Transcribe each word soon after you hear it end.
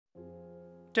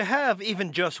To have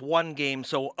even just one game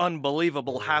so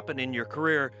unbelievable happen in your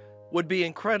career would be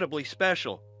incredibly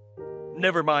special.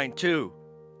 Never mind two,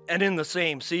 and in the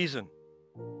same season.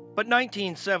 But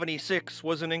 1976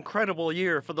 was an incredible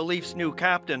year for the Leafs' new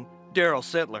captain, Darryl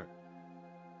Sittler.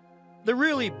 The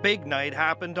really big night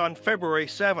happened on February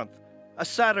 7th, a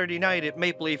Saturday night at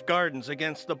Maple Leaf Gardens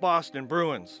against the Boston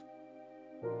Bruins.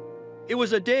 It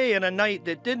was a day and a night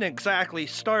that didn't exactly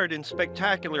start in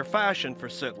spectacular fashion for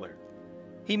Sittler.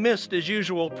 He missed his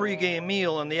usual pregame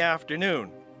meal in the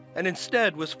afternoon, and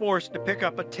instead was forced to pick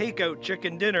up a takeout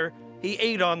chicken dinner he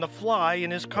ate on the fly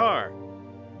in his car.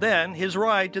 Then his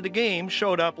ride to the game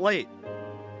showed up late.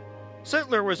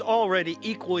 Sittler was already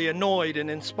equally annoyed and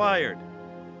inspired.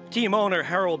 Team owner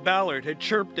Harold Ballard had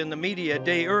chirped in the media a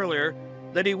day earlier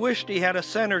that he wished he had a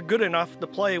center good enough to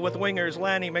play with wingers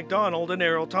Lanny McDonald and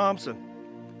Errol Thompson.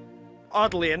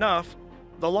 Oddly enough,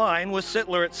 the line with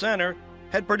Sittler at center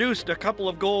had produced a couple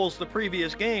of goals the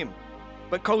previous game,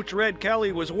 but coach Red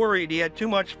Kelly was worried he had too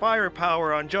much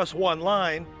firepower on just one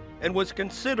line and was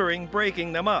considering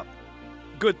breaking them up.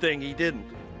 Good thing he didn't.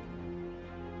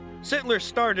 Sittler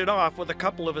started off with a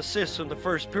couple of assists in the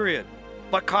first period,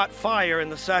 but caught fire in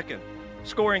the second,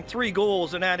 scoring 3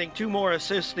 goals and adding 2 more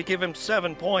assists to give him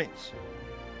 7 points.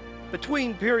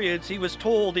 Between periods, he was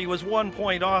told he was 1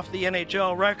 point off the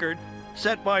NHL record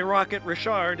set by Rocket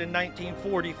Richard in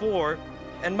 1944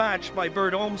 and matched by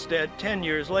Bert Olmsted 10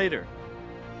 years later.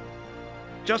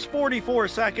 Just 44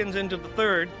 seconds into the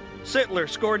third, Sittler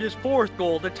scored his 4th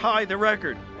goal to tie the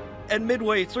record, and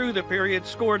midway through the period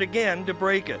scored again to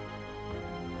break it.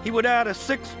 He would add a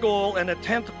 6th goal and a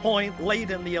 10th point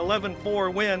late in the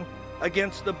 11-4 win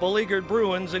against the beleaguered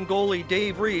Bruins and goalie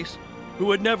Dave Reese, who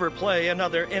would never play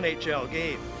another NHL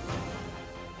game.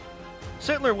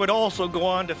 Sittler would also go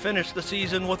on to finish the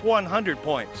season with 100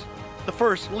 points, the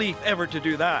first Leaf ever to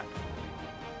do that.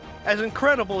 As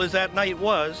incredible as that night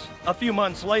was, a few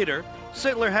months later,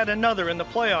 Sittler had another in the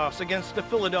playoffs against the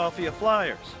Philadelphia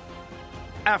Flyers.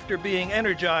 After being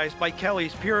energized by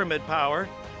Kelly's pyramid power,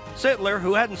 Sittler,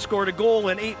 who hadn't scored a goal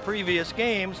in 8 previous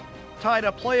games, tied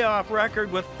a playoff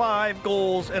record with 5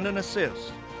 goals and an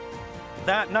assist.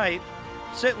 That night,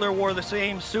 Sittler wore the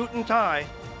same suit and tie,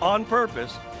 on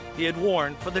purpose, he had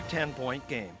worn for the 10-point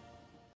game.